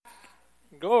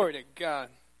Glory to God.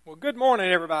 Well, good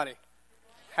morning, everybody.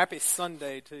 Happy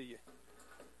Sunday to you.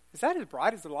 Is that as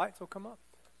bright as the lights will come up?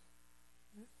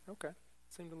 Okay.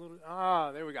 Seemed a little...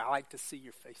 there we go. I like to see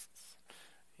your faces.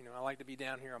 I like to be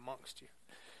down here amongst you.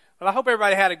 Well, I hope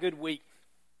everybody had a good week.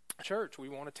 Church, we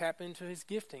want to tap into his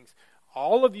giftings.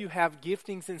 All of you have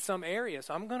giftings in some areas.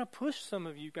 So I'm going to push some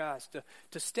of you guys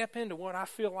to step into what I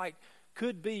feel like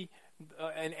could be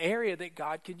an area that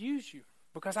God could use you.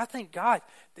 Because I think I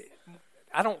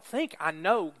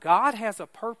know God has a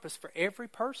purpose for every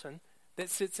person that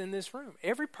sits in this room.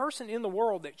 Every person in the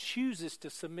world that chooses to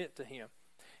submit to him.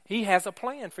 He has a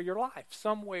plan for your life.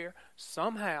 Somewhere,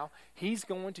 somehow, he's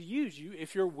going to use you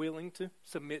if you're willing to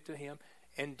submit to him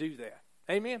and do that.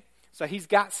 Amen? So he's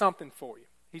got something for you.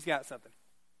 He's got something.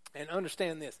 And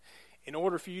understand this. In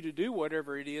order for you to do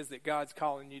whatever it is that God's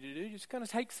calling you to do, it's going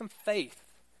to take some faith.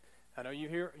 I know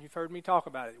you've heard me talk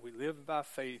about it. We live by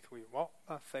faith. We walk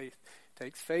by faith. It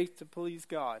takes faith to please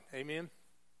God. Amen?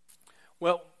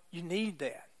 Well, you need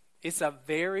that. It's a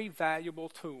very valuable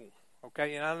tool.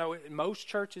 Okay? And I know most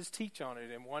churches teach on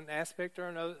it in one aspect or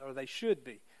another, or they should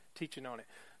be teaching on it.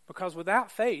 Because without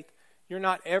faith, you're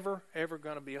not ever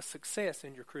going to be a success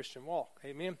in your Christian walk.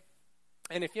 Amen?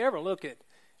 And if you ever look at,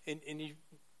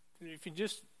 if you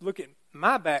just look at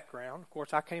my background, of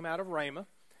course, I came out of Rhema.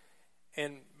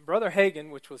 And Brother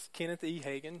Hagin, which was Kenneth E.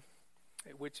 Hagin,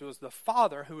 which was the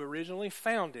father who originally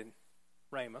founded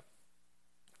Rhema,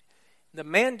 the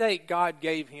mandate God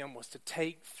gave him was to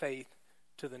take faith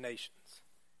to the nations.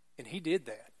 And he did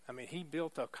that. I mean, he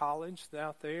built a college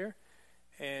out there.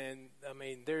 And,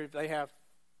 they have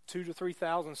 2,000 to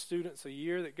 3,000 students a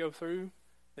year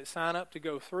that sign up to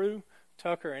go through.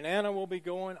 Tucker and Anna will be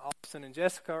going. Austin and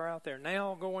Jessica are out there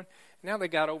now going. Now they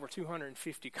got over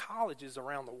 250 colleges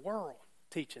around the world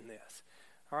teaching this.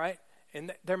 All right?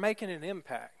 And they're making an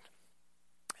impact.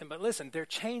 But listen, they're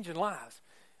changing lives.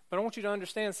 But I want you to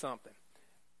understand something.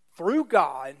 Through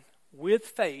God, with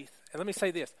faith, and let me say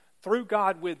this, through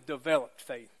God with developed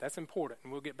faith. That's important,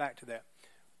 and we'll get back to that.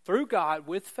 Through God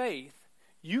with faith,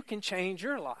 you can change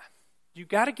your life. You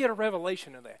got to get a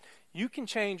revelation of that. You can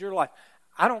change your life.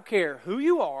 I don't care who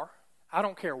you are. I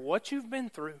don't care what you've been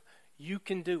through. You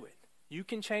can do it. You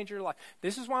can change your life.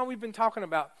 This is why we've been talking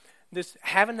about this,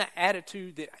 having the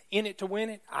attitude that in it to win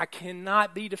it. I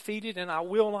cannot be defeated and I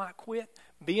will not quit.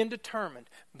 Being determined,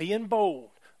 being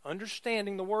bold,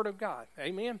 understanding the Word of God.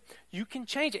 Amen? You can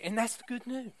change it, and that's the good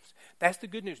news. That's the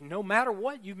good news. No matter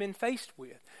what you've been faced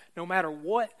with, no matter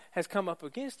what has come up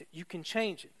against it, you can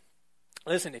change it.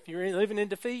 Listen, if you're living in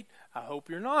defeat, I hope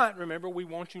you're not. Remember, we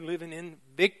want you living in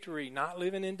victory, not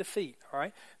living in defeat. All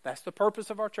right? That's the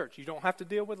purpose of our church. You don't have to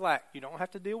deal with lack. You don't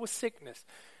have to deal with sickness.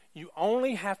 You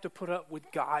only have to put up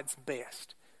with God's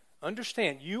best.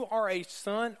 Understand, you are a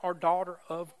son or daughter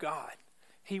of God.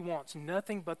 He wants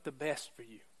nothing but the best for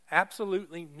you.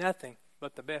 Absolutely nothing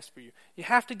but the best for you. You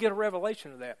have to get a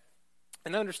revelation of that.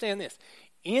 And understand this.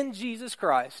 In Jesus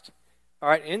Christ, all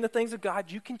right, in the things of God,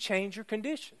 you can change your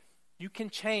condition. You can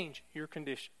change your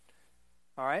condition.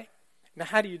 All right? Now,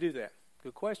 how do you do that?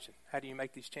 Good question. How do you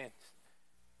make these changes?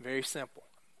 Very simple.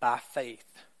 By faith.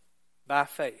 By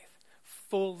faith.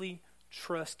 Fully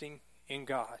trusting in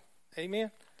God. Amen?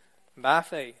 By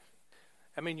faith.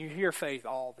 You hear faith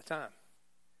all the time.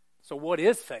 So what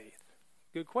is faith?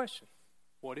 Good question.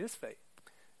 What is faith?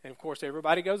 And, of course,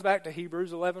 everybody goes back to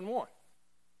Hebrews 11:1.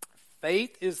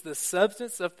 Faith is the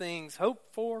substance of things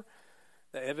hoped for,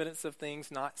 the evidence of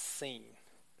things not seen.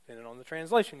 Depending on the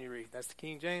translation you read. That's the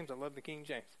King James. I love the King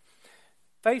James.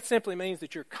 Faith simply means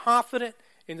that you're confident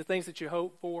in the things that you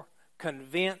hope for,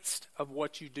 convinced of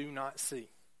what you do not see.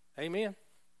 Amen?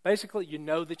 Basically, you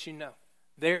know that you know.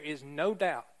 There is no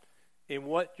doubt in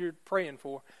what you're praying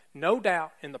for. No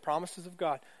doubt in the promises of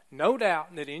God. No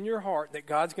doubt that in your heart that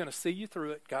God's going to see you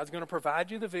through it. God's going to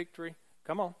provide you the victory.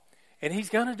 Come on. And He's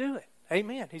going to do it.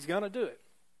 Amen. He's going to do it.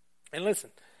 And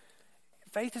listen,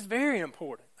 faith is very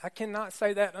important. I cannot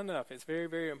say that enough. It's very,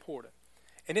 very important.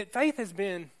 And faith has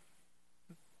been,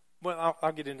 well,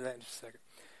 I'll get into that in just a second.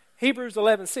 Hebrews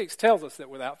 11:6 tells us that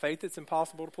without faith it's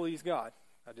impossible to please God.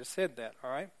 I just said that, all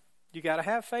right? You got to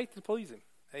have faith to please Him.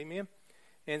 Amen?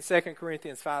 In 2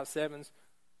 Corinthians 5:7,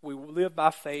 we live by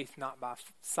faith, not by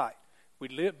sight. We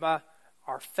live by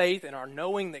our faith and our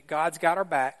knowing that God's got our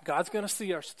back. God's going to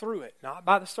see us through it, not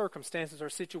by the circumstances or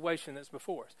situation that's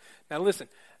before us. Now listen,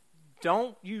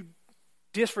 don't you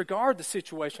disregard the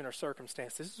situation or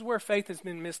circumstance. This is where faith has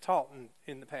been mistaught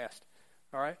in the past.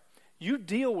 All right? You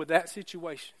deal with that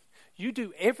situation. You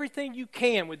do everything you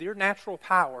can with your natural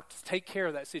power to take care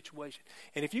of that situation.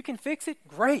 And if you can fix it,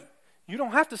 great. You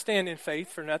don't have to stand in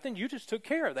faith for nothing. You just took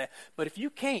care of that. But if you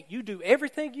can't, you do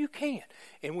everything you can.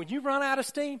 And when you run out of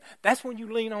steam, that's when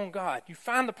you lean on God. You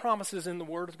find the promises in the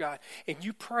Word of God. And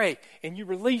you pray and you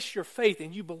release your faith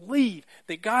and you believe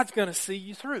that God's going to see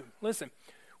you through. Listen,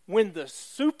 when the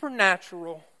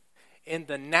supernatural and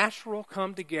the natural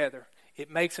come together, it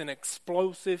makes an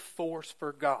explosive force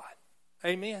for God.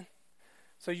 Amen.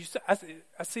 So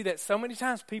I see that so many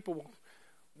times people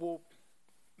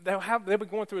they'll be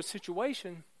going through a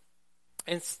situation,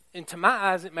 and to my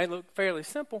eyes it may look fairly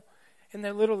simple, and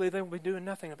they'll be doing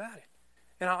nothing about it.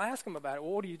 And I'll ask them about it.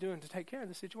 Well, what are you doing to take care of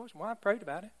the situation? Well, I prayed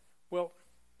about it. Well,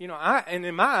 and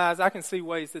in my eyes, I can see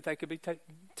ways that they could be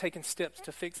taking steps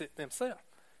to fix it themselves.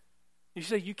 You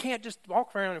see, you can't just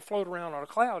walk around and float around on a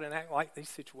cloud and act like these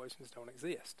situations don't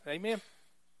exist. Amen?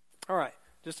 All right,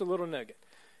 just a little nugget.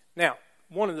 Now,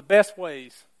 one of the best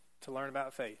ways to learn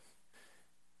about faith,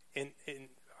 and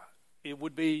it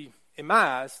would be, in my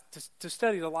eyes, to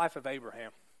study the life of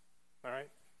Abraham. All right?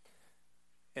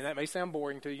 And that may sound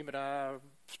boring to you, but I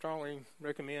strongly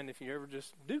recommend if you ever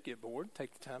just do get bored,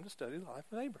 take the time to study the life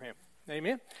of Abraham.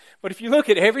 Amen? But if you look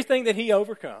at everything that he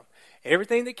overcome,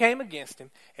 everything that came against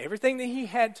him, everything that he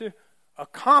had to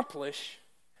accomplish,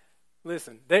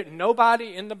 listen,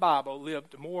 nobody in the Bible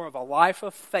lived more of a life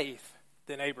of faith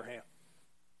than Abraham,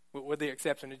 with the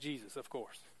exception of Jesus, of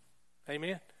course.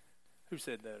 Amen? Who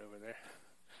said that over there?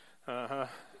 Uh-huh.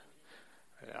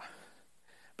 Yeah.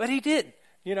 But he didn't.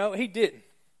 He didn't.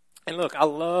 And look, I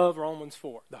love Romans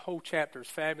 4. The whole chapter is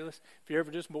fabulous. If you're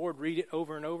ever just bored, read it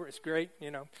over and over. It's great.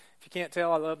 If you can't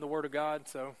tell, I love the Word of God,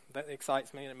 so that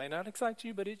excites me. And it may not excite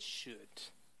you, but it should.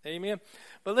 Amen?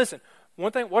 But listen,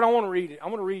 one thing, what I want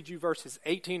to read you verses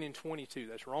 18 and 22.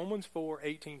 That's Romans 4,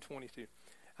 18, 22.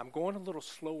 I'm going a little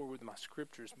slower with my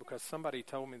scriptures because somebody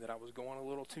told me that I was going a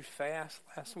little too fast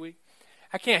last week.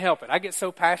 I can't help it. I get so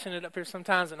passionate up here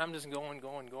sometimes, and I'm just going.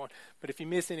 But if you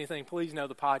miss anything, please know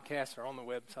the podcasts are on the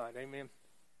website. Amen?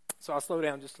 So I'll slow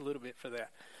down just a little bit for that.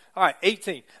 All right,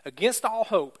 18. Against all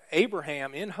hope,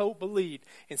 Abraham in hope believed,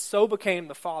 and so became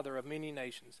the father of many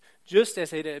nations. Just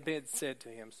as it had been said to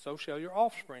him, so shall your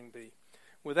offspring be.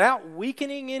 Without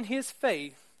weakening in his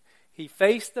faith, he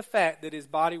faced the fact that his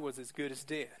body was as good as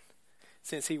dead,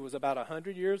 since he was about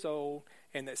 100 years old,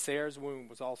 and that Sarah's womb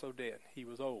was also dead. He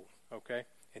was old. Okay?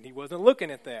 And he wasn't looking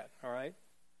at that, all right?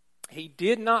 He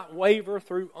did not waver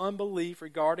through unbelief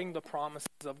regarding the promises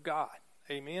of God.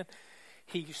 Amen?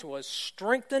 He was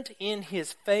strengthened in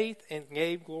his faith and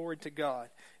gave glory to God,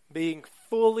 being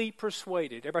fully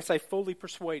persuaded. Everybody say fully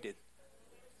persuaded.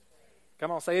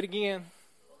 Come on, say it again.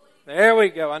 There we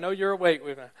go. I know you're awake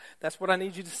with me. That's what I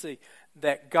need you to see.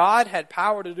 That God had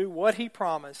power to do what he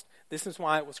promised. This is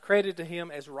why it was credited to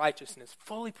him as righteousness.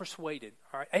 Fully persuaded.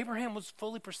 All right? Abraham was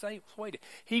fully persuaded.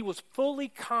 He was fully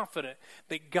confident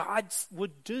that God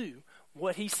would do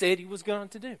what he said he was going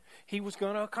to do. He was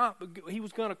going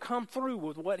to come through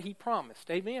with what he promised.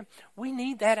 Amen? We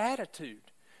need that attitude.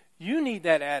 You need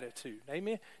that attitude.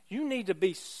 Amen? You need to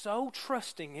be so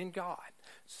trusting in God,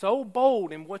 so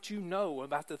bold in what you know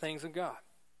about the things of God.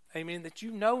 Amen? That you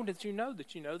know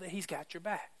that he's got your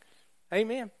back.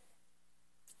 Amen?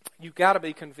 You've got to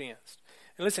be convinced.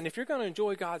 And listen, if you're going to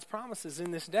enjoy God's promises in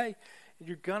this day,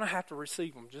 you're going to have to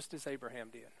receive them just as Abraham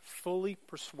did. Fully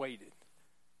persuaded.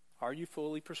 Are you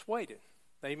fully persuaded?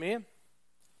 Amen?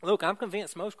 Look, I'm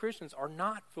convinced most Christians are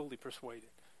not fully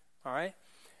persuaded. All right?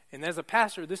 And as a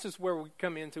pastor, this is where we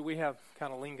come into, we have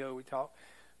kind of lingo we talk,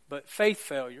 but faith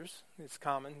failures, it's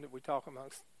common that we talk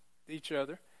amongst each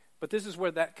other. But this is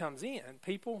where that comes in.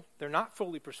 People, they're not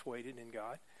fully persuaded in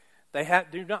God. They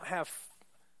do not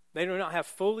have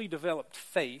fully developed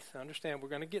faith. Understand, we're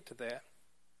going to get to that.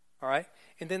 All right?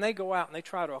 And then they go out and they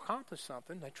try to accomplish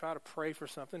something. They try to pray for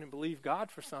something and believe God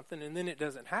for something, and then it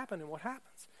doesn't happen, and what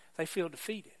happens? They feel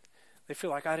defeated. They feel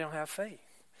like, I don't have faith.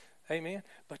 Amen?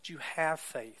 But you have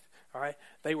faith. All right?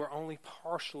 They were only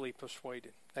partially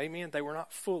persuaded. Amen? They were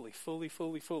not fully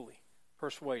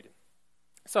persuaded.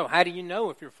 So, how do you know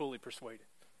if you're fully persuaded?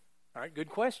 All right, good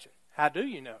question. How do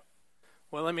you know?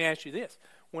 Well, let me ask you this.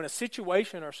 When a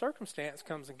situation or circumstance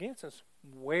comes against us,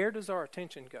 where does our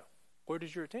attention go? Where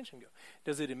does your attention go?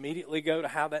 Does it immediately go to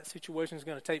how that situation is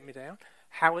going to take me down?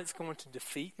 How it's going to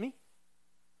defeat me?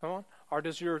 Come on. Or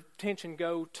does your attention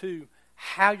go to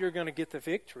how you're going to get the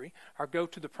victory, or go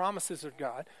to the promises of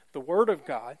God, the Word of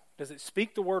God? Does it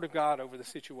speak the Word of God over the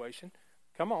situation?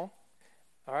 Come on.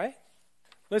 All right?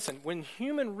 Listen, when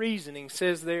human reasoning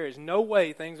says there is no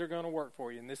way things are going to work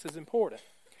for you, and this is important,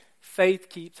 faith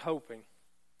keeps hoping.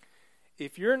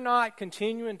 If you're not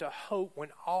continuing to hope when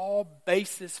all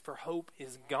basis for hope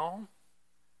is gone,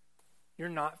 you're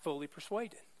not fully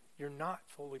persuaded. you're not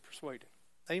fully persuaded.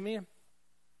 Amen?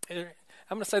 And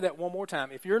I'm going to say that one more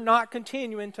time. If you're not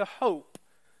continuing to hope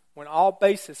when all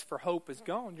basis for hope is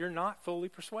gone, you're not fully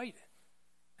persuaded.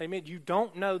 Amen? You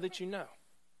don't know that you know.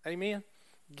 Amen?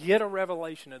 Get a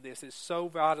revelation of this. It's so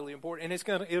vitally important,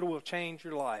 and it will change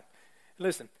your life.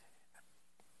 Listen,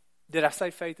 did I say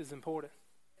faith is important?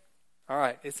 All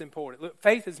right, it's important. Look,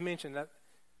 faith is mentioned, I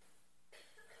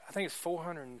think it's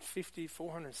 450,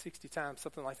 460 times,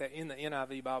 something like that, in the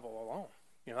NIV Bible alone.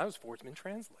 That was before it's been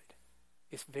translated.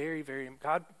 It's very, very,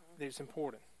 it's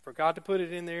important. For God to put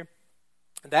it in there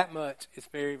that much, it's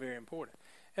very, very important.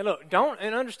 And look,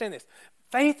 understand this.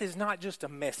 Faith is not just a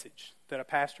message that a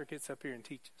pastor gets up here and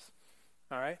teaches.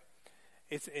 All right?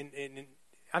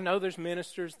 I know there's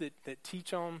ministers that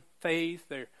teach on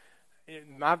faith.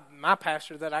 My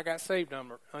pastor that I got saved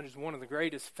under is one of the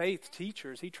greatest faith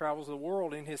teachers. He travels the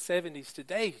world in his 70s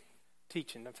today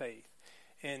teaching the faith.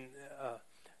 And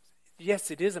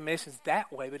yes, it is a message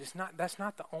that way, but that's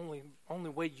not the only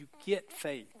way you get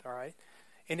faith, all right?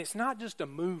 And it's not just a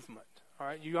movement, all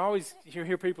right? You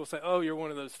hear people say, oh, you're one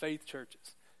of those faith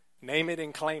churches. Name it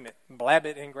and claim it, blab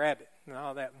it and grab it, and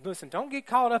all that. Listen, don't get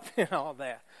caught up in all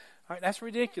that. All right, that's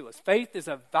ridiculous. Faith is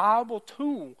a valuable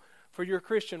tool for your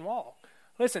Christian walk.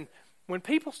 Listen, when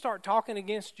people start talking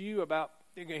against you about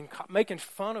making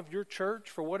fun of your church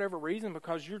for whatever reason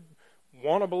because you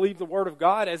want to believe the Word of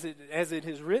God as it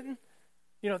is written,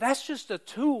 that's just a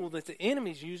tool that the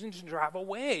enemy's using to drive a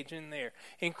wedge in there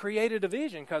and create a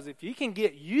division. Because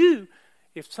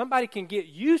if somebody can get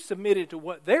you submitted to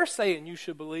what they're saying you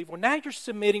should believe, well, now you're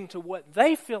submitting to what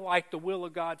they feel like the will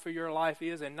of God for your life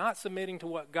is and not submitting to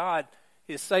what God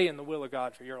is saying the will of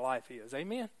God for your life is.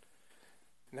 Amen?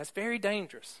 And that's very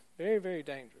dangerous. Very, very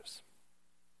dangerous.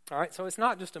 All right, so it's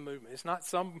not just a movement. It's not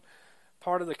some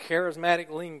part of the charismatic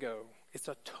lingo. It's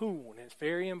a tool, and it's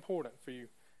very important for you.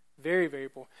 Very, very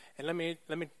important. And let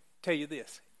me tell you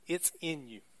this. It's in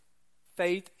you.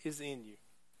 Faith is in you.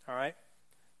 All right?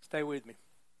 Stay with me.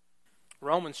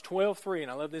 Romans 12:3,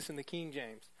 and I love this in the King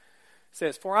James,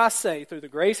 says, "For I say, through the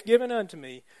grace given unto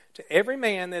me, to every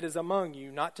man that is among you,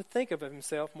 not to think of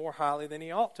himself more highly than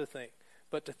he ought to think,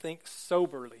 but to think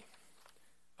soberly,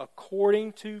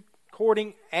 according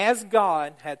as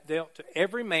God hath dealt to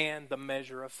every man the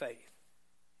measure of faith."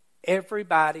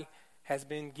 Everybody has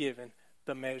been given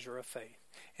the measure of faith.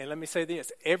 And let me say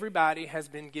this, everybody has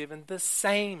been given the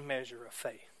same measure of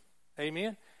faith.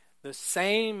 Amen? The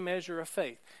same measure of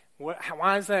faith.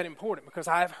 Why is that important? Because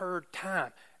I've heard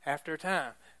time after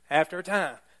time after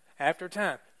time after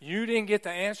time, you didn't get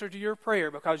the answer to your prayer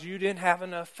because you didn't have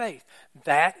enough faith.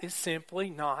 That is simply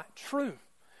not true.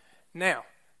 Now,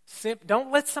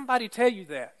 don't let somebody tell you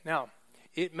that. Now,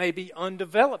 it may be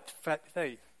undeveloped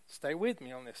faith. Stay with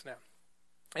me on this now.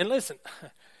 And listen,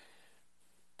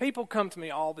 people come to me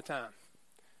all the time.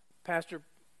 Pastor,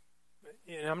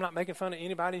 I'm not making fun of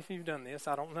anybody if you've done this.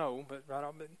 I don't know, but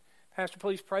Pastor,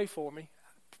 please pray for me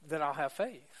that I'll have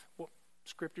faith. Well,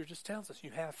 Scripture just tells us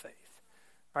you have faith.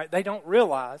 Right? They don't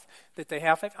realize that they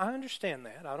have faith. I understand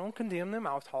that. I don't condemn them.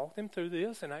 I'll talk them through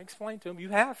this, and I explain to them, you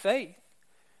have faith.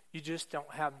 You just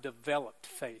don't have developed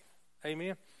faith.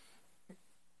 Amen?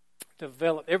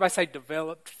 Everybody say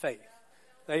developed faith.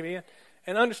 Amen?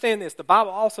 And understand this. The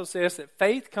Bible also says that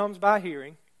faith comes by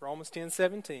hearing, Romans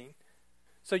 10:17.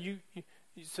 So you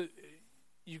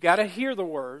got to hear the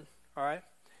word, all right?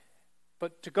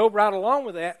 But to go right along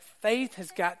with that, faith has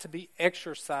got to be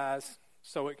exercised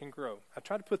so it can grow. I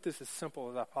try to put this as simple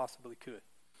as I possibly could.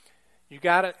 You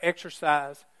got to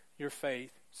exercise your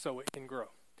faith so it can grow.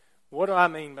 What do I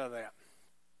mean by that?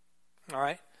 All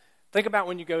right? Think about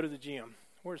when you go to the gym.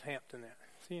 Where's Hampton at?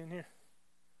 Is he in here?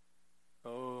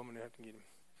 Oh, I'm going to have to get him.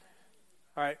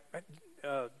 All right.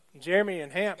 Jeremy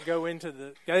and Hamp go to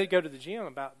the gym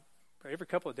about every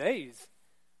couple of days.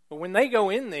 But when they go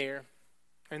in there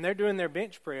and they're doing their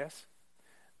bench press,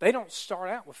 they don't start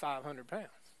out with 500 pounds.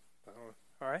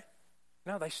 All right?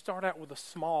 No, they start out with a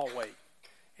small weight,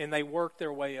 and they work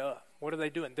their way up. What are they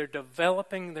doing? They're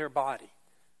developing their body.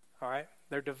 All right?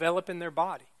 They're developing their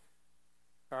body.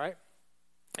 All right?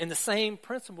 And the same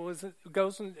principle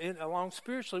goes along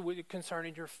spiritually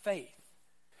concerning your faith.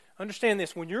 Understand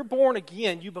this. When you're born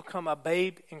again, you become a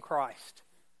babe in Christ.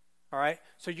 All right?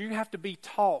 So you have to be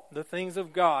taught the things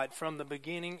of God from the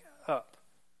beginning up.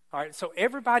 All right? So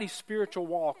everybody's spiritual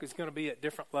walk is going to be at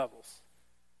different levels.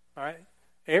 All right?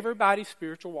 Everybody's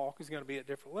spiritual walk is going to be at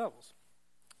different levels.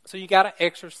 So you got to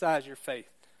exercise your faith.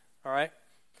 All right?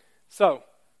 So,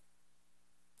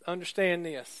 understand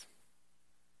this.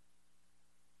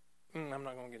 I'm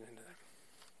not going to get into that.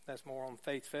 That's more on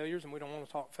faith failures, and we don't want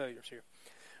to talk failures here.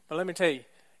 But let me tell you,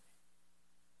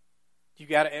 You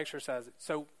got to exercise it.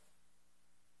 So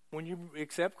when you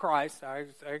accept Christ, I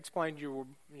explained you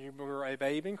were a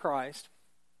babe in Christ.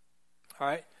 All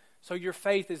right? So your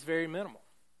faith is very minimal.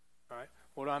 All right?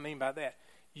 What do I mean by that?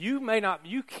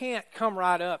 You can't come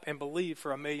right up and believe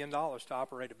for $1 million to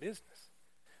operate a business.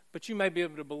 But you may be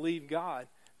able to believe God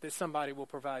that somebody will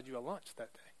provide you a lunch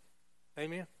that day.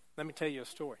 Amen? Let me tell you a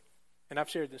story. And I've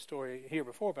shared this story here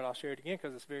before, but I'll share it again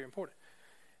because it's very important.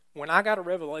 When I got a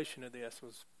revelation of this,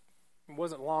 it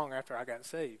wasn't long after I got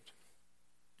saved.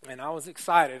 And I was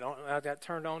excited. I got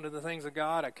turned on to the things of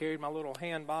God. I carried my little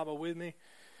hand Bible with me.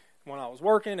 When I was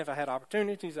working, if I had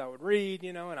opportunities, I would read,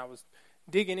 and I was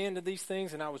digging into these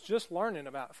things, and I was just learning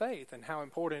about faith and how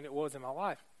important it was in my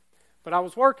life. But I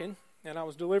was working, and I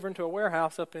was delivering to a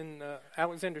warehouse up in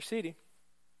Alexander City,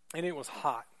 and it was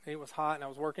hot. It was hot, and I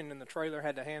was working in the trailer,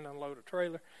 had to hand unload a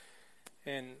trailer,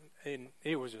 and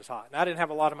it was just hot. And I didn't have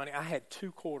a lot of money. I had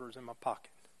 2 quarters in my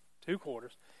pocket, 2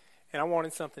 quarters, and I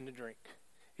wanted something to drink.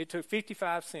 It took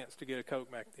 55 cents to get a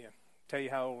Coke back then. Tell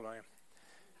you how old I am.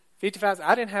 55 cents.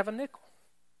 I didn't have a nickel.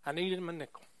 I needed a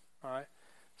nickel, all right?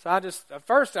 So at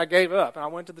first I gave up, and I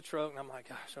went to the truck, and I'm like,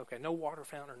 gosh, okay, no water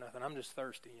fountain or nothing. I'm just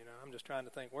thirsty, I'm just trying to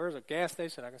think, where's a gas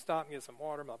station I can stop and get some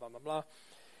water, blah, blah, blah, blah.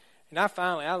 And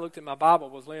I looked at my Bible,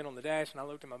 was laying on the dash, and I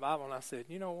looked at my Bible, and I said,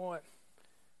 you know what?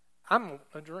 I'm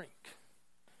a drink.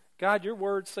 God, your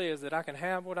word says that I can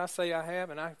have what I say I have,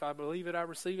 and if I believe it, I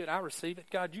receive it. I receive it.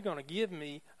 God, you're going to give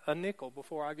me a nickel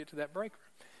before I get to that break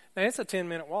room. Now, it's a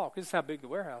 10-minute walk. This is how big the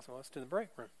warehouse was to the break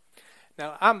room.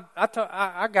 Now,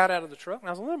 I got out of the truck, and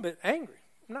I was a little bit angry.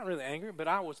 Not really angry, but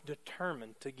I was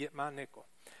determined to get my nickel.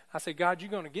 I said, God, you're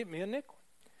going to get me a nickel.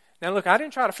 Now, look, I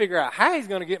didn't try to figure out how he's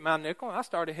going to get my nickel. I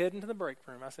started heading to the break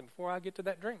room. I said, before I get to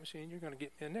that drink machine, you're going to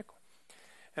get me a nickel.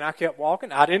 And I kept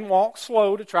walking. I didn't walk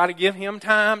slow to try to give him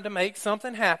time to make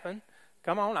something happen.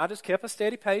 Come on, I just kept a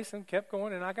steady pace and kept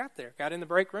going, and I got there. Got in the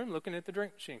break room looking at the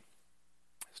drink machine.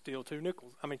 Still 2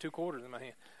 quarters in my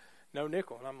hand. No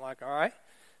nickel. And I'm like, all right.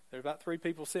 There's about 3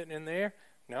 people sitting in there.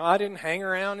 No, I didn't hang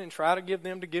around and try to give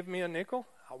them to give me a nickel.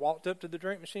 I walked up to the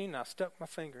drink machine, and I stuck my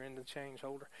finger in the change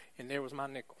holder, and there was my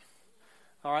nickel.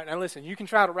 All right, now listen, you can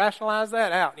try to rationalize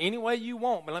that out any way you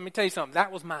want, but let me tell you something.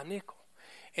 That was my nickel.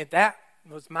 And that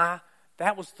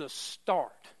was the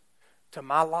start to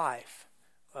my life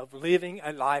of living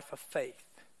a life of faith.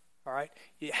 All right?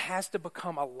 It has to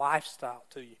become a lifestyle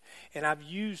to you. And I've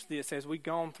used this as we've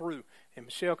gone through. And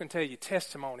Michelle can tell you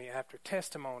testimony after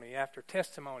testimony after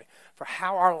testimony for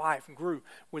how our life grew.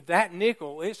 With that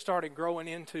nickel, it started growing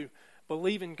into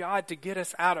believing God to get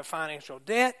us out of financial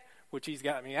debt, which he's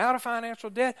got me out of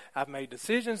financial debt. I've made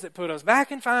decisions that put us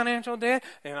back in financial debt,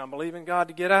 and I'm believing God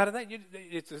to get out of that.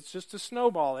 It's just a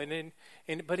snowball.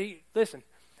 Listen,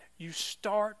 you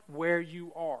start where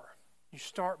you are. You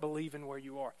start believing where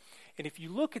you are. And if you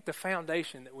look at the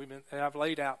foundation that I've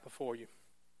laid out before you,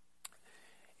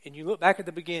 and you look back at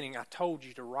the beginning, I told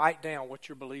you to write down what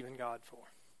you're believing God for.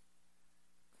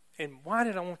 And why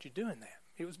did I want you doing that?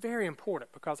 It was very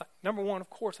important because, number one, of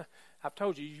course, I've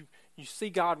told you, you see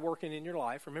God working in your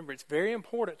life. Remember, it's very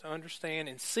important to understand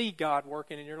and see God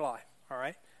working in your life, all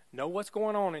right? Know what's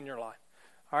going on in your life,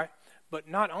 all right? But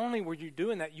not only were you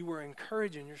doing that, you were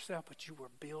encouraging yourself, but you were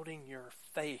building your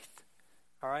faith.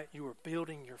 All right, you were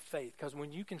building your faith. Because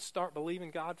when you can start believing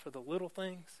God for the little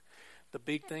things, the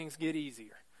big things get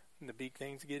easier. And the big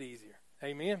things get easier.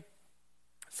 Amen?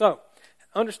 So,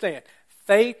 understand,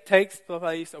 faith takes the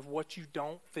place of what you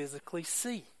don't physically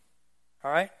see.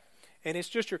 All right? And it's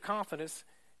just your confidence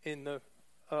in the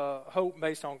hope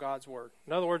based on God's word.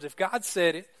 In other words, if God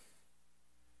said it,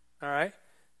 all right,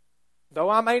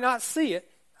 though I may not see it,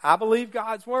 I believe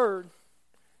God's word.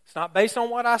 It's not based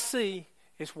on what I see.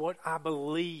 It's what I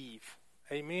believe.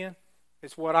 Amen?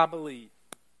 It's what I believe.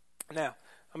 Now,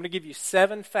 I'm going to give you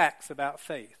 7 facts about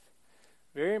faith.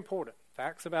 Very important.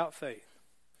 Facts about faith.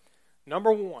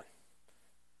 Number 1,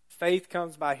 faith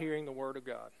comes by hearing the word of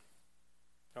God.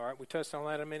 All right, we touched on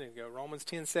that a minute ago. Romans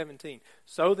 10:17.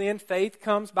 So then, faith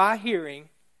comes by hearing,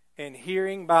 and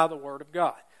hearing by the word of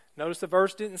God. Notice the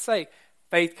verse didn't say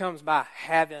faith comes by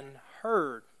having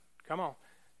heard. Come on.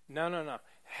 No.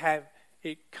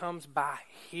 It comes by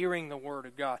hearing the word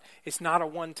of God. It's not a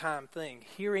one-time thing.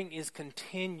 Hearing is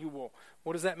continual.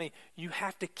 What does that mean? You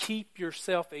have to keep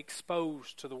yourself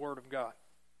exposed to the word of God.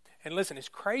 And listen, as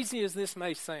crazy as this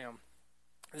may sound,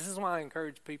 this is why I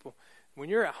encourage people, when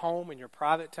you're at home in your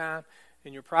private time,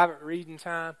 in your private reading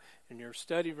time, in your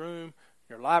study room,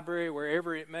 your library,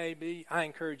 wherever it may be, I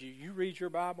encourage you, you read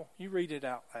your Bible, you read it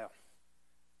out loud.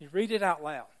 You read it out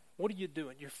loud. What are you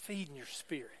doing? You're feeding your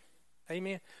spirit.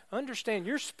 Amen. Understand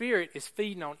your spirit is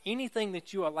feeding on anything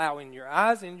that you allow in your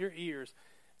eyes and your ears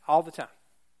all the time.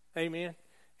 Amen.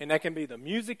 And that can be the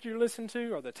music you're listening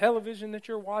to or the television that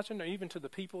you're watching or even to the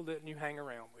people that you hang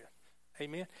around with.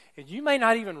 Amen. And you may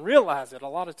not even realize it a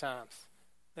lot of times.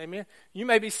 Amen. You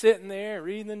may be sitting there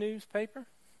reading the newspaper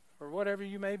or whatever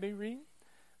you may be reading.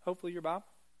 Hopefully your Bible.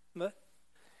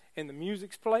 And the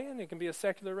music's playing. It can be a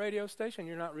secular radio station.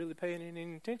 You're not really paying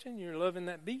any attention. You're loving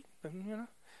that beat.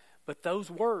 But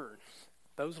those words,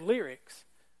 those lyrics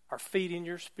are feeding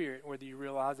your spirit whether you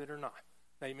realize it or not.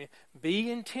 Amen. Be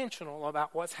intentional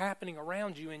about what's happening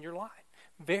around you in your life.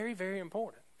 Very, very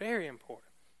important. Very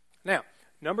important. Now,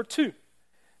 number 2,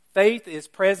 faith is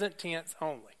present tense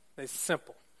only. It's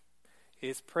simple.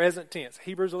 It's present tense.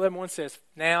 Hebrews 11:1 says,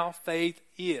 now faith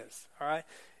is. All right.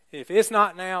 If it's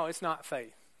not now, it's not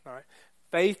faith. All right.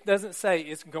 Faith doesn't say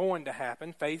it's going to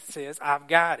happen. Faith says, I've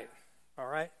got it. All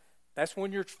right. That's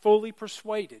when you're fully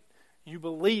persuaded. You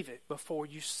believe it before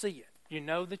you see it. You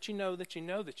know that you know that you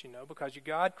know that you know because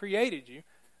God created you.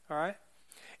 All right.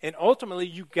 And ultimately,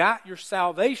 you got your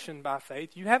salvation by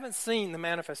faith. You haven't seen the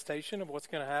manifestation of what's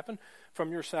going to happen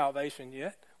from your salvation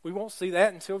yet. We won't see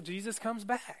that until Jesus comes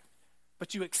back.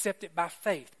 But you accept it by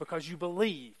faith because you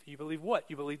believe. You believe what?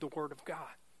 You believe the Word of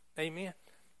God. Amen.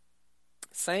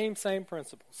 Same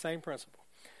principle. Same principle.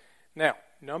 Now,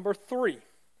 number 3,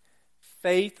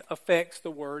 faith affects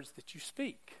the words that you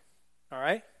speak. All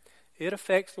right? It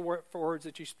affects the words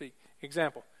that you speak.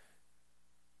 Example.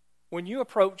 When you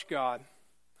approach God,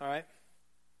 all right,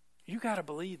 you got to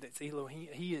believe that Elohim,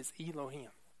 He is Elohim,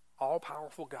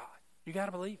 all-powerful God. You got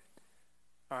to believe it.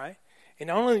 All right? And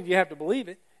not only do you have to believe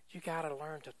it, you got to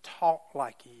learn to talk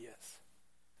like He is.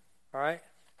 All right?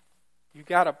 You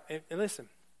got to, and listen,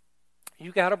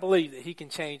 you got to believe that He can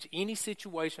change any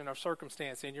situation or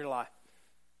circumstance in your life.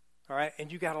 All right?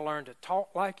 And you got to learn to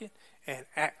talk like it and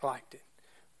act like it.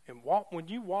 And when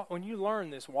you learn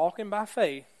this, walking by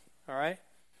faith, all right?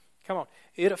 Come on.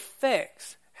 It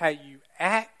affects how you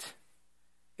act.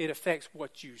 It affects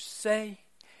what you say.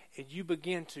 And you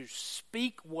begin to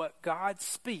speak what God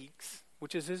speaks,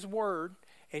 which is His Word,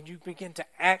 and you begin to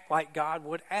act like God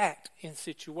would act in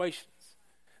situations.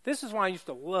 This is why I used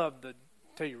to love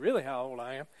tell you really how old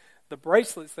I am, the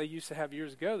bracelets they used to have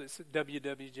years ago that said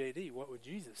WWJD, what would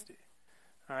Jesus do?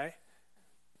 All right?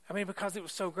 I mean, because it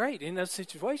was so great. In those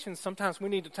situations, sometimes we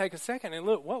need to take a second and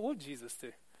look, what would Jesus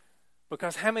do?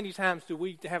 Because how many times do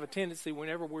we have a tendency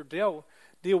whenever we're deal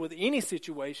with any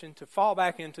situation to fall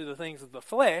back into the things of the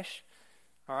flesh,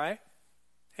 all right,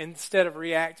 instead of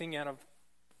reacting out of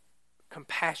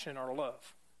compassion or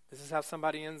love? This is how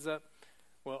somebody ends up,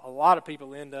 well, a lot of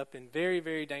people end up in very,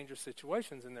 very dangerous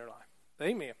situations in their life.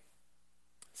 Amen.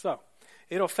 So,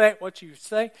 it'll affect what you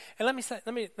say. And let me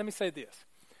say this.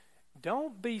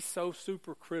 Don't be so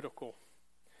super critical.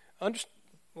 Let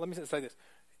me say this.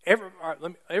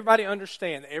 Everybody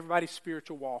understand that everybody's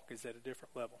spiritual walk is at a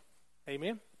different level.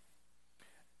 Amen?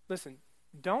 Listen,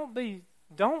 don't be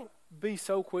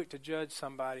so quick to judge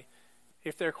somebody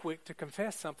if they're quick to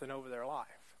confess something over their life.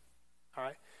 All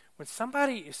right? When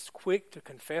somebody is quick to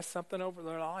confess something over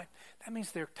their life, that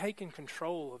means they're taking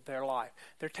control of their life.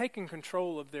 They're taking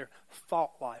control of their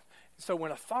thought life. So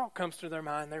when a thought comes to their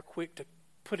mind, they're quick to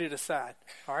put it aside.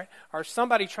 All right? Or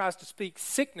somebody tries to speak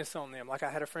sickness on them, like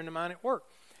I had a friend of mine at work.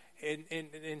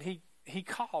 And he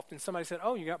coughed, and somebody said,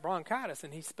 oh, you got bronchitis,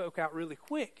 and he spoke out really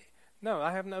quick. No,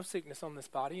 I have no sickness on this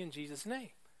body in Jesus' name.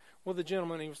 Well, the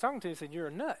gentleman he was talking to said, you're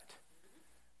a nut.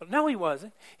 But no, he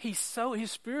wasn't. His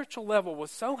spiritual level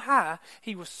was so high,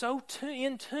 he was so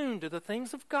in tune to the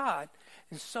things of God,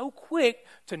 and so quick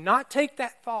to not take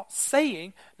that false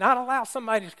saying, not allow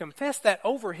somebody to confess that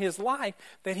over his life,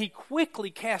 that he quickly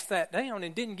cast that down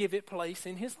and didn't give it place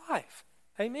in his life.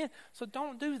 Amen? So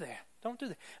don't do that. Don't do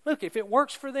that. Look, if it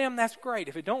works for them, that's great.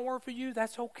 If it don't work for you,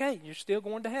 that's okay. You're still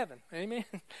going to heaven. Amen?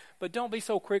 But don't be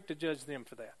so quick to judge them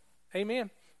for that.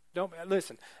 Amen?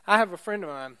 Listen, I have a friend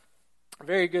of mine, a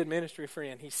very good ministry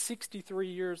friend. He's 63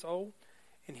 years old,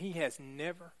 and he has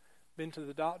never been to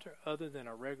the doctor other than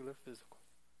a regular physical.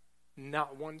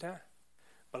 Not one time.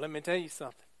 But let me tell you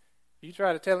something. You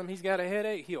try to tell him he's got a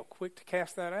headache, he'll quick to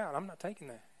cast that out. I'm not taking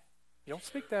that. You don't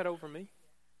speak that over me.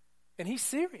 And he's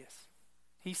serious.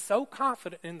 He's so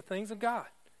confident in the things of God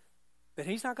that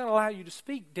he's not going to allow you to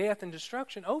speak death and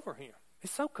destruction over him.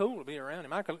 It's so cool to be around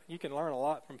him. You can learn a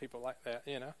lot from people like that,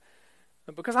 you know.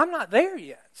 Because I'm not there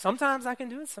yet. Sometimes I can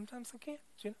do it, sometimes I can't,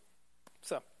 you know.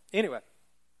 So, anyway.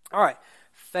 All right.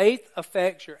 Faith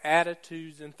affects your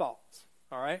attitudes and thoughts.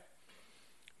 All right.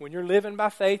 When you're living by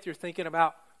faith, you're thinking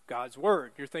about God's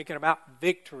Word. You're thinking about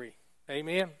victory.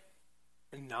 Amen.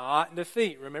 Not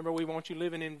defeat. Remember, we want you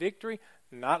living in victory,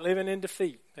 not living in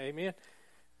defeat. Amen?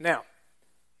 Now,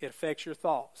 it affects your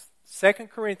thoughts. 2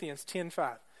 Corinthians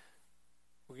 10:5.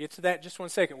 We'll get to that in just one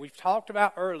second. We've talked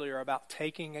about earlier about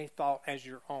taking a thought as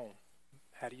your own.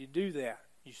 How do you do that?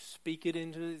 You speak it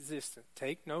into existence.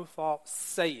 Take no thought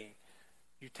saying.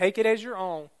 You take it as your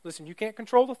own. Listen, you can't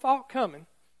control the thought coming.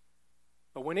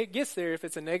 But when it gets there, if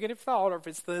it's a negative thought or if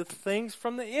it's the things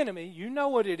from the enemy, you know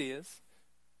what it is.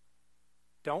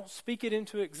 Don't speak it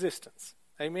into existence.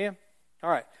 Amen? All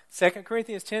right. 2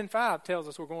 Corinthians 10:5 tells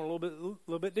us, we're going a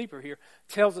little bit deeper here,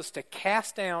 tells us to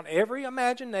cast down every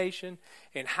imagination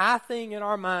and high thing in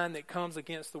our mind that comes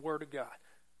against the Word of God.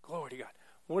 Glory to God.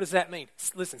 What does that mean?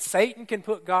 Listen, Satan can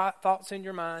put thoughts in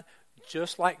your mind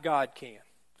just like God can.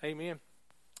 Amen?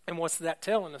 And what's that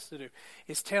telling us to do?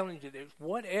 It's telling you that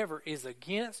whatever is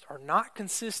against or not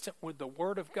consistent with the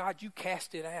Word of God, you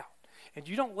cast it out. And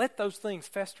you don't let those things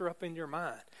fester up in your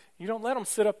mind. You don't let them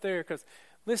sit up there because,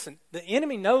 listen, the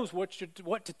enemy knows what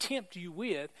to tempt you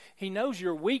with. He knows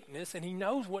your weakness, and he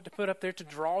knows what to put up there to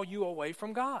draw you away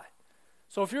from God.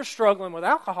 So if you're struggling with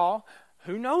alcohol,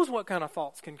 who knows what kind of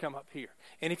thoughts can come up here?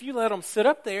 And if you let them sit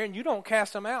up there and you don't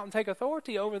cast them out and take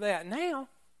authority over that now,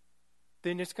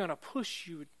 then it's going to push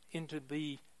you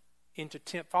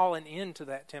falling into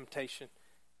that temptation,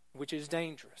 which is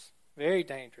dangerous, very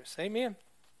dangerous. Amen?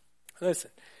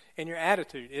 Listen, and your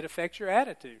attitude, it affects your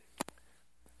attitude.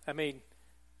 I mean,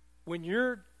 when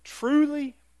you're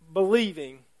truly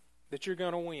believing that you're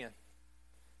going to win,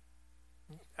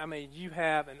 I mean, you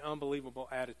have an unbelievable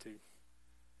attitude.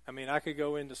 I mean, I could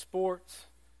go into sports.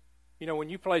 You know, when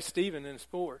you play Stephen in a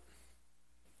sport,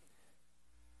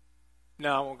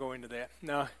 no, I won't go into that.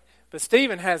 No, but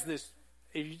Stephen has this,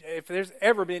 if there's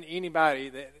ever been anybody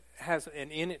that has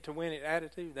an in-it-to-win-it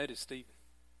attitude, that is Stephen.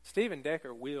 Stephen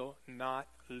Decker will not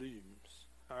lose,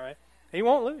 all right? He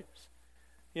won't lose.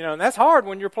 You know, and that's hard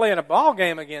when you're playing a ball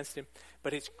game against him,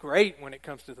 but it's great when it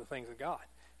comes to the things of God.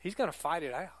 He's going to fight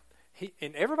it out.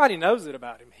 And everybody knows it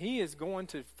about him. He is going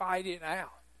to fight it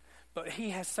out. But he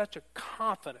has such a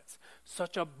confidence,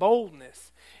 such a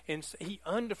boldness, and he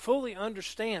fully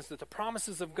understands that the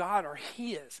promises of God are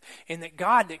his, and that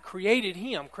God that created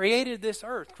him, created this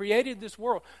earth, created this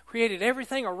world, created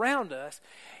everything around us,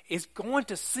 is going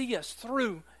to see us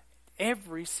through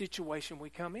every situation we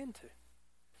come into.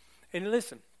 And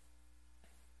listen,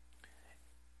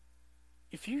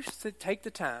 if you take the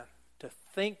time to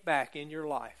think back in your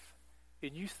life,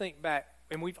 and you think back,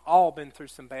 and we've all been through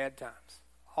some bad times.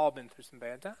 All been through some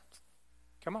bad times.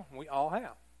 Come on, we all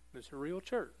have. It's a real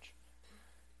church.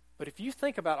 But if you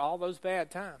think about all those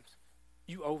bad times,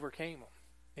 you overcame them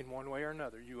in one way or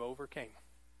another. You overcame them.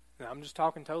 Now, I'm just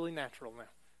talking totally natural now.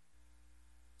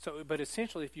 So, but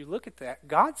essentially, if you look at that,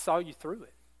 God saw you through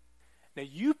it. Now,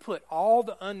 you put all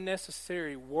the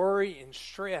unnecessary worry and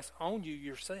stress on you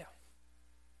yourself.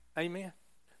 Amen?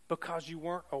 Because you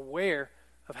weren't aware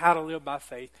of how to live by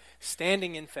faith,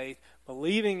 standing in faith,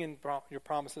 believing in your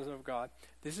promises of God.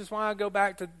 This is why I go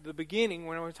back to the beginning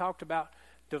when we talked about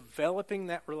developing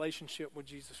that relationship with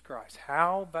Jesus Christ.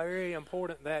 How very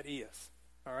important that is.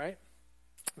 All right?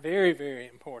 Very, very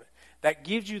important. That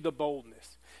gives you the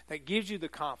boldness. That gives you the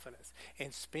confidence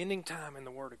in spending time in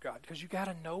the Word of God. Because you got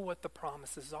to know what the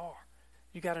promises are.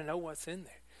 You got to know what's in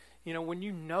there. You know, when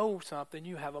you know something,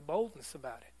 you have a boldness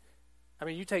about it. I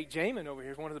mean, you take Jamin over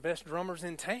here, one of the best drummers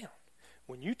in town.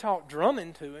 When you talk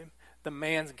drumming to him, the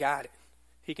man's got it.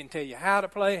 He can tell you how to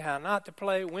play, how not to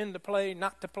play, when to play,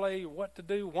 not to play, what to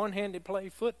do, one-handed play,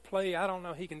 foot play. I don't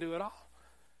know. He can do it all.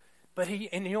 But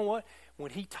and you know what?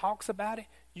 When he talks about it,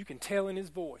 you can tell in his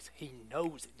voice. He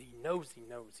knows it. He knows.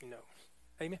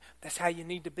 Amen? That's how you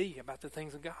need to be about the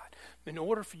things of God. In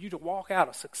order for you to walk out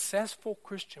a successful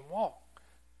Christian walk,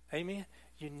 amen,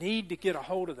 you need to get a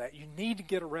hold of that. You need to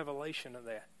get a revelation of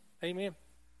that. Amen?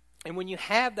 And when you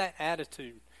have that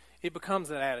attitude, it becomes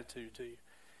an attitude to you.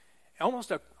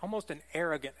 Almost an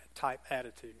arrogant type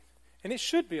attitude. And it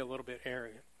should be a little bit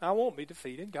arrogant. I won't be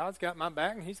defeated. God's got my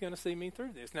back, and he's going to see me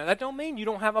through this. Now, that don't mean you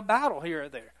don't have a battle here or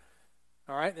there.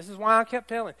 All right? This is why I kept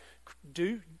telling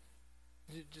you,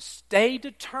 stay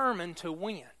determined to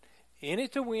win. In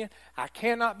it to win. I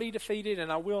cannot be defeated,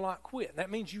 and I will not quit. That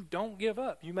means you don't give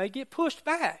up. You may get pushed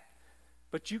back,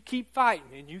 but you keep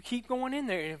fighting, and you keep going in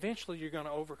there, and eventually you're going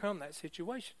to overcome that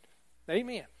situation.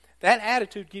 Amen. That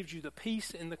attitude gives you the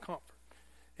peace and the comfort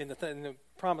in the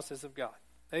promises of God.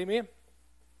 Amen.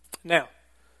 Now,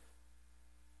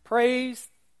 praise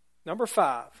number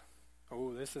 5.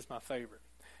 Oh, this is my favorite.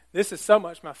 This is so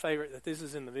much my favorite that this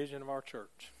is in the vision of our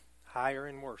church. Higher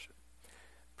in worship.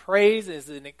 Praise is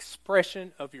an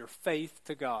expression of your faith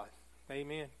to God.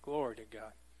 Amen. Glory to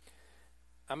God.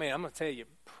 I mean, I'm going to tell you,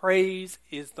 praise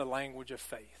is the language of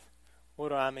faith. What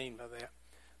do I mean by that?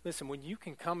 Listen, when you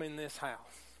can come in this house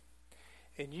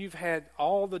and you've had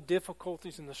all the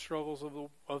difficulties and the struggles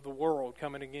of the world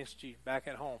coming against you back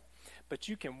at home, but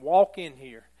you can walk in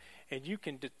here and you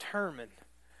can determine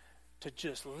to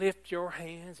just lift your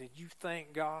hands and you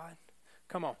thank God.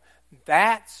 Come on.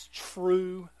 That's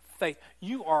true faith.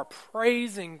 You are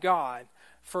praising God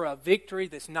for a victory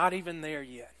that's not even there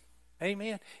yet.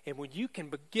 Amen. And when you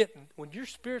can when your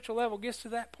spiritual level gets to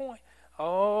that point,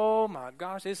 oh my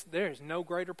gosh, there is no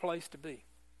greater place to be.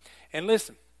 And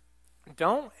listen,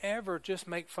 don't ever just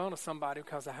make fun of somebody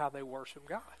because of how they worship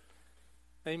God.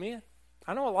 Amen.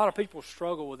 I know a lot of people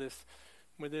struggle with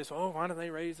this. Oh, why do they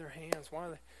raise their hands?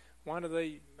 Why do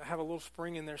they have a little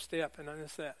spring in their step and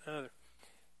this, that, and other?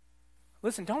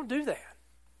 Listen, don't do that.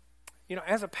 You know,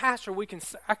 as a pastor, we can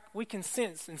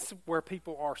sense where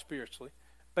people are spiritually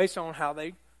based on how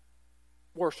they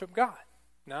worship God.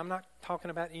 Now, I'm not talking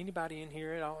about anybody in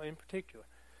here at all in particular.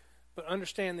 But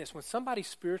understand this, when somebody's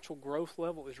spiritual growth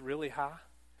level is really high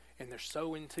and they're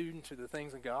so in tune to the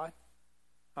things of God,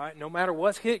 all right, no matter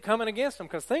what's coming against them,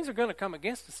 because things are going to come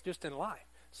against us just in life.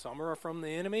 Some are from the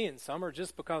enemy and some are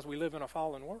just because we live in a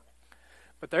fallen world.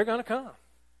 But they're going to come.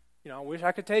 You know, I wish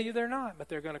I could tell you they're not, but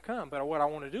they're going to come. But what I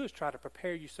want to do is try to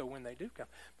prepare you so when they do come.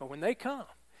 But when they come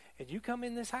and you come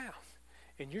in this house,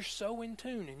 and you're so in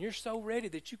tune and you're so ready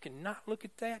that you cannot look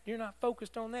at that. You're not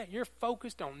focused on that. You're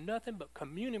focused on nothing but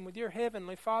communing with your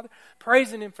Heavenly Father,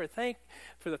 praising Him for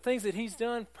the things that He's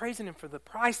done, praising Him for the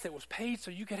price that was paid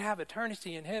so you could have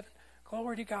eternity in heaven.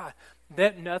 Glory to God.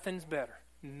 That nothing's better.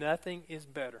 Nothing is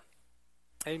better.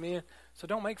 Amen. So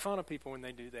don't make fun of people when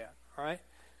they do that. All right?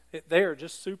 They are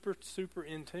just super, super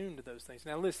in tune to those things.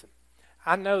 Now listen.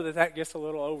 I know that gets a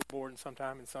little overboard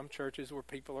sometimes in some churches where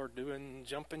people are doing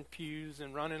jumping pews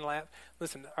and running laps.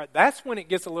 Listen, that's when it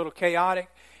gets a little chaotic,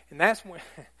 and that's when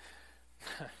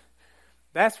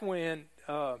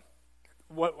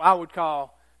what I would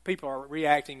call people are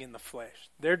reacting in the flesh.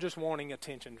 They're just wanting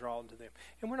attention drawn to them,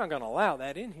 and we're not going to allow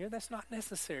that in here. That's not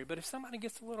necessary. But if somebody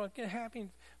gets a little happy,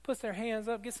 puts their hands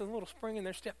up, gets a little spring in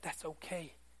their step, that's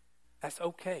okay. That's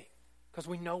okay. Because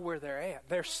we know where they're at.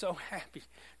 They're so happy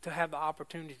to have the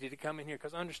opportunity to come in here.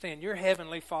 Because understand, your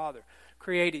Heavenly Father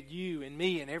created you and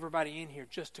me and everybody in here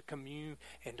just to commune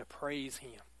and to praise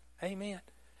Him. Amen.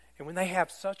 And when they have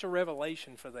such a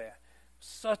revelation for that,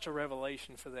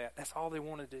 that's all they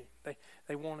want to do.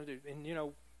 They want to do. And you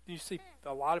know, you see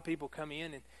a lot of people come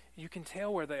in and you can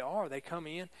tell where they are. They come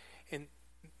in and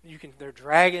they're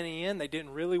dragging in. They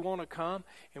didn't really want to come.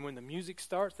 And when the music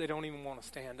starts, they don't even want to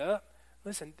stand up.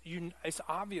 Listen, it's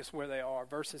obvious where they are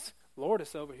versus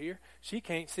Lourdes over here. She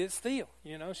can't sit still.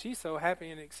 You know, she's so happy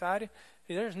and excited.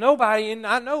 There's nobody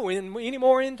any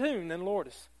more in tune than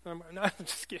Lourdes. No, I'm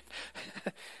just kidding.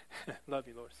 Love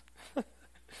you, Lourdes.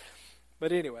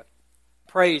 But anyway,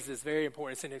 praise is very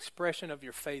important. It's an expression of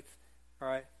your faith, all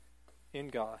right, in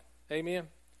God. Amen.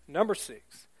 Number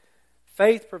 6,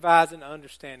 faith provides an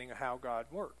understanding of how God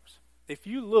works. If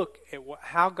you look at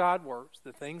how God works,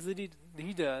 the things that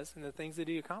He does and the things that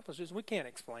He accomplishes, we can't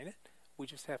explain it. We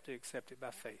just have to accept it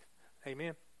by faith.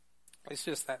 Amen? It's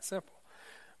just that simple.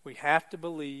 We have to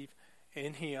believe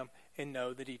in Him and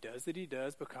know that He does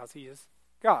because He is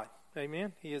God.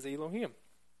 Amen? He is Elohim.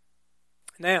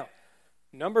 Now,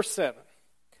 number 7.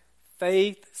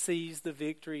 Faith sees the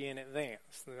victory in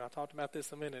advance. I talked about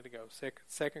this a minute ago.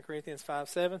 2 Corinthians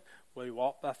 5:7. We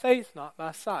walk by faith, not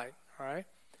by sight. All right?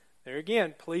 There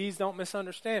again, please don't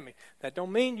misunderstand me. That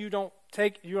don't mean you don't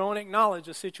acknowledge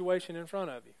a situation in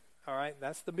front of you. All right?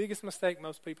 That's the biggest mistake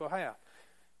most people have.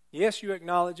 Yes, you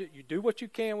acknowledge it. You do what you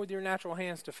can with your natural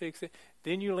hands to fix it.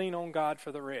 Then you lean on God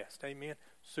for the rest. Amen?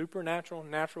 Supernatural,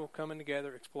 natural coming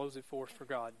together, explosive force for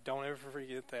God. Don't ever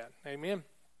forget that. Amen?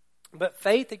 But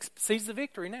faith sees the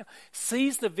victory now.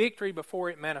 Sees the victory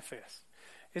before it manifests.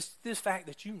 It's this fact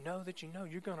that you know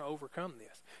you're going to overcome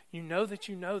this. You know that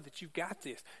you've got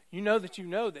this. You know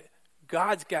that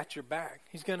God's got your back.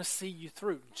 He's going to see you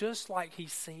through, just like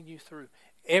He's seen you through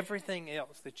everything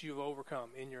else that you've overcome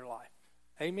in your life.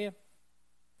 Amen?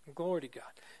 Glory to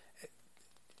God.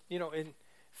 You know, and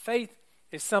faith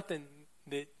is something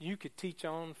that you could teach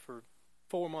on for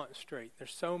 4 months straight.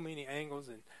 There's so many angles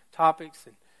and topics,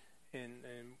 and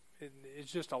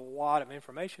it's just a lot of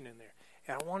information in there.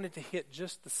 And I wanted to hit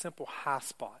just the simple high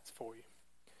spots for you.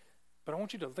 But I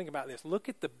want you to think about this. Look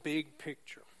at the big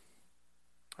picture.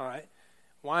 All right?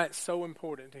 Why it's so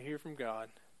important to hear from God.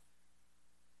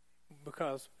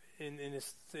 Because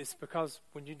it's because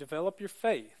when you develop your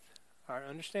faith, all right,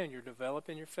 understand you're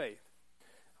developing your faith.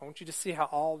 I want you to see how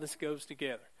all this goes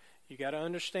together. You got to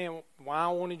understand why I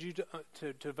wanted you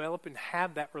to develop and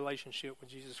have that relationship with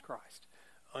Jesus Christ.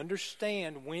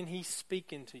 Understand when He's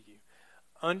speaking to you.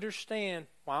 Understand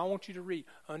why I want you to read.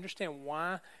 Understand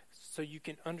why, so you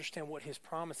can understand what His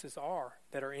promises are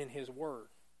that are in His Word.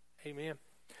 Amen.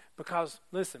 Because,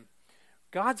 listen,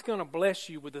 God's going to bless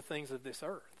you with the things of this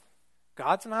earth.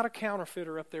 God's not a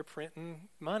counterfeiter up there printing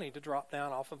money to drop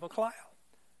down off of a cloud.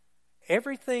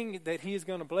 Everything that He is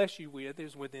going to bless you with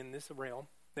is within this realm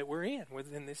that we're in,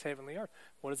 within this heavenly earth.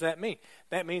 What does that mean?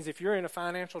 That means if you're in a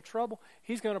financial trouble,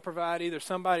 He's going to provide either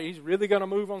somebody, He's really going to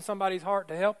move on somebody's heart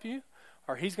to help you,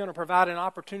 or He's going to provide an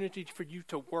opportunity for you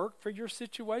to work for your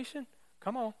situation.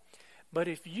 Come on. But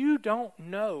if you don't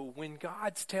know when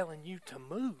God's telling you to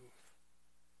move,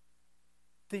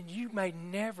 then you may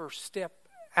never step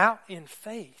out in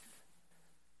faith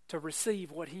to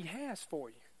receive what He has for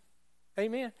you.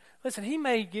 Amen. Listen, He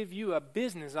may give you a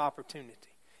business opportunity.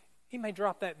 He may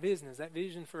drop that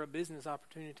vision for a business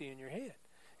opportunity in your head.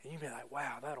 And you'll be like,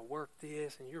 wow, that'll work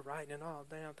this. And you're writing it all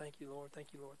down. Thank you, Lord.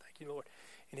 Thank you, Lord. Thank you, Lord.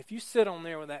 And if you sit on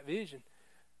there with that vision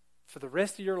for the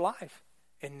rest of your life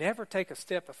and never take a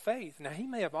step of faith, now He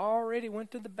may have already went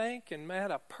to the bank and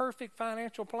had a perfect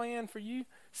financial plan for you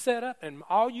set up. And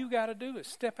all you got to do is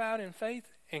step out in faith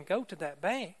and go to that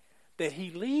bank that He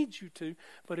leads you to.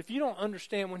 But if you don't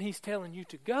understand when He's telling you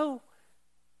to go,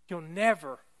 you'll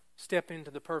never step into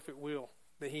the perfect will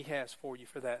that He has for you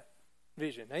for that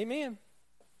vision. Amen.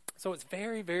 So it's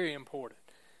very, very important.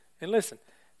 And listen,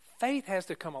 faith has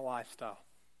to become a lifestyle.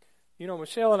 You know,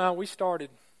 Michelle and I, it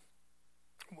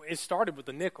started with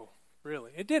the nickel,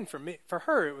 really. It didn't for me. For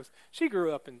her, she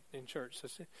grew up in church, so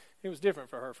it was different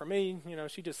for her. For me, you know,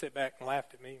 she just sat back and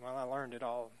laughed at me while I learned it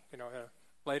all, you know,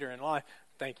 later in life.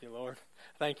 Thank you, Lord.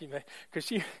 Thank you, man. Because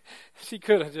she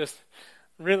could have just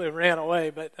really ran away,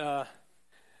 but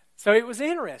so it was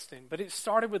interesting, but it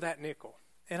started with that nickel.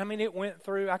 And I mean, it went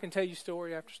through, I can tell you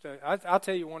story after story. I'll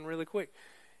tell you one really quick.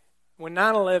 When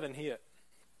 9/11 hit,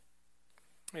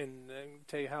 and I'll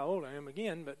tell you how old I am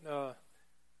again, but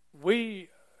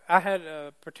I had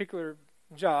a particular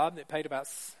job that paid about,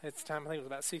 at the time I think it was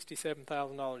about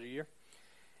 $67,000 a year.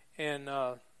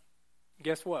 And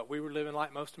guess what? We were living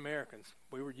like most Americans.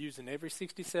 We were using every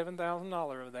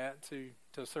 $67,000 of that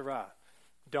to survive.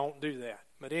 Don't do that.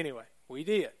 But anyway, we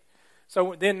did.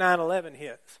 So then 9/11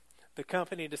 hits. The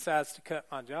company decides to cut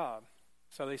my job.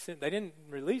 So they didn't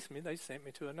release me. They sent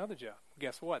me to another job.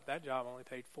 Guess what? That job only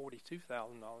paid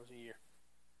 $42,000 a year.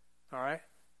 All right?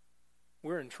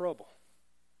 We're in trouble.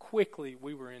 Quickly,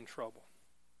 we were in trouble.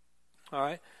 All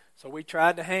right? So we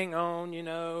tried to hang on, you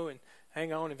know, and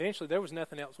hang on. Eventually, there was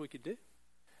nothing else we could do.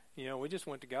 You know, we just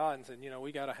went to God and said, you know,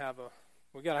 we got to have a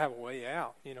way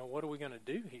out. You know, what are we going to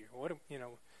do here?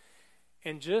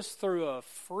 And just through a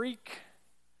freak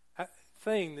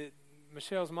thing that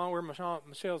Michelle's mom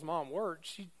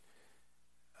worked,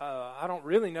 I don't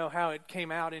really know how it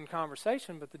came out in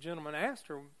conversation, but the gentleman asked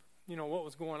her, you know, what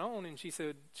was going on, and she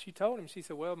told him,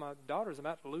 well, my daughter's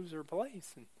about to lose her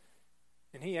place,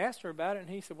 and he asked her about it, and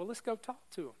he said, well, let's go talk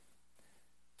to him.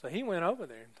 So he went over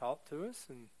there and talked to us,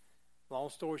 and long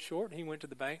story short, he went to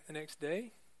the bank the next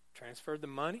day, transferred the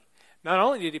money. Not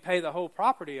only did he pay the whole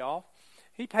property off,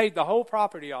 he paid the whole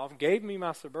property off, gave me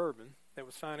my Suburban that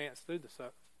was financed through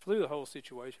the whole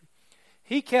situation.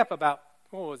 He kept about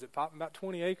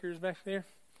 20 acres back there?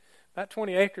 About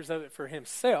 20 acres of it for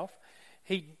himself.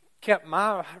 He kept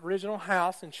my original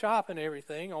house and shop and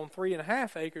everything on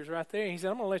 3.5 acres right there. He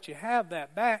said, I'm going to let you have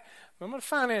that back. I'm going to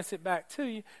finance it back to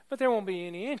you, but there won't be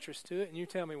any interest to it, and you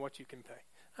tell me what you can pay.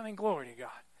 I mean, glory to God.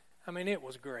 I mean, it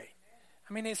was great.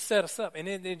 I mean, it set us up, and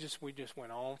we just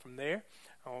went on from there.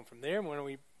 When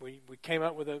we came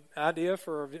up with an idea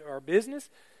for our business,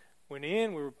 went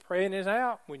in, we were praying this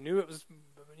out. We knew it was,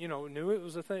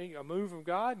 a thing, a move of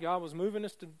God. God was moving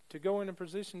us to go in a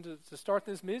position to start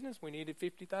this business. We needed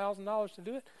 $50,000 to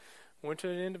do it. Went to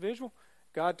an individual.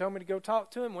 God told me to go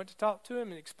talk to him. Went to talk to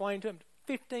him and explained to him.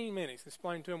 15 minutes,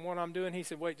 explained to him what I'm doing. He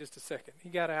said, wait just a second. He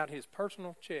got out his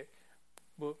personal check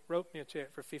book, wrote me a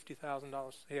check for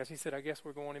 $50,000. He said, I guess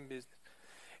we're going in business.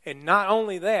 And not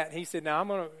only that, he said, I'm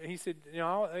going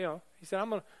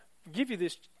to give you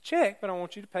this check, but I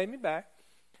want you to pay me back.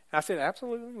 I said,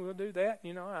 absolutely, we'll do that.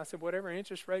 I said, whatever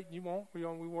interest rate you want, we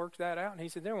worked that out. And he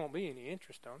said, there won't be any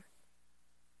interest on it.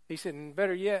 He said, and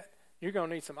better yet, you're going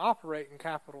to need some operating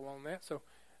capital on that. So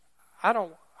I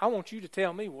want you to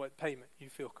tell me what payment you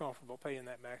feel comfortable paying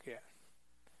that back at.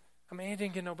 I mean, it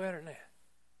didn't get no better than that.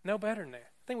 No better than that.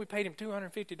 I think we paid him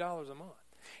 $250 a month.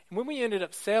 And when we ended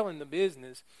up selling the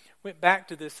business, went back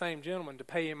to this same gentleman to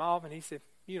pay him off, and he said,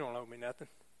 you don't owe me nothing.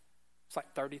 It's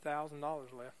like $30,000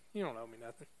 left. You don't owe me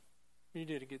nothing. You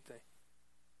did a good thing.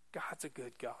 God's a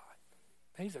good God.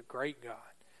 He's a great God.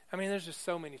 I mean, there's just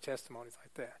so many testimonies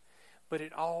like that. But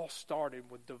it all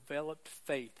started with developed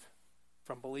faith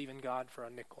from believing God for a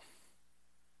nickel.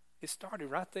 It started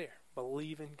right there.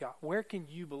 Believing God. Where can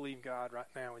you believe God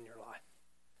right now in your life?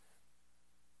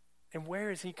 And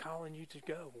where is He calling you to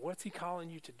go? What's He calling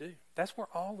you to do? That's where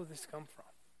all of this comes from.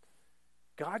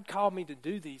 God called me to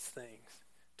do these things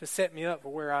to set me up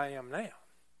for where I am now.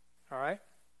 All right?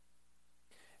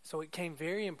 So it became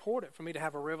very important for me to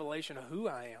have a revelation of who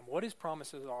I am, what His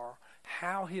promises are,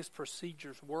 how His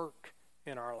procedures work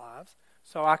in our lives,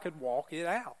 so I could walk it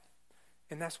out.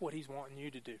 And that's what He's wanting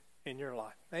you to do in your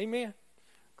life. Amen?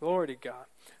 Glory to God.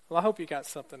 Well, I hope you got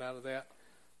something out of that.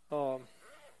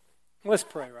 Let's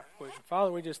pray right quick.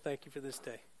 Father, we just thank You for this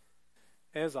day.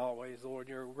 As always, Lord,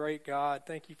 You're a great God.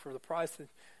 Thank You for the price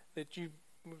that your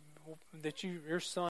Son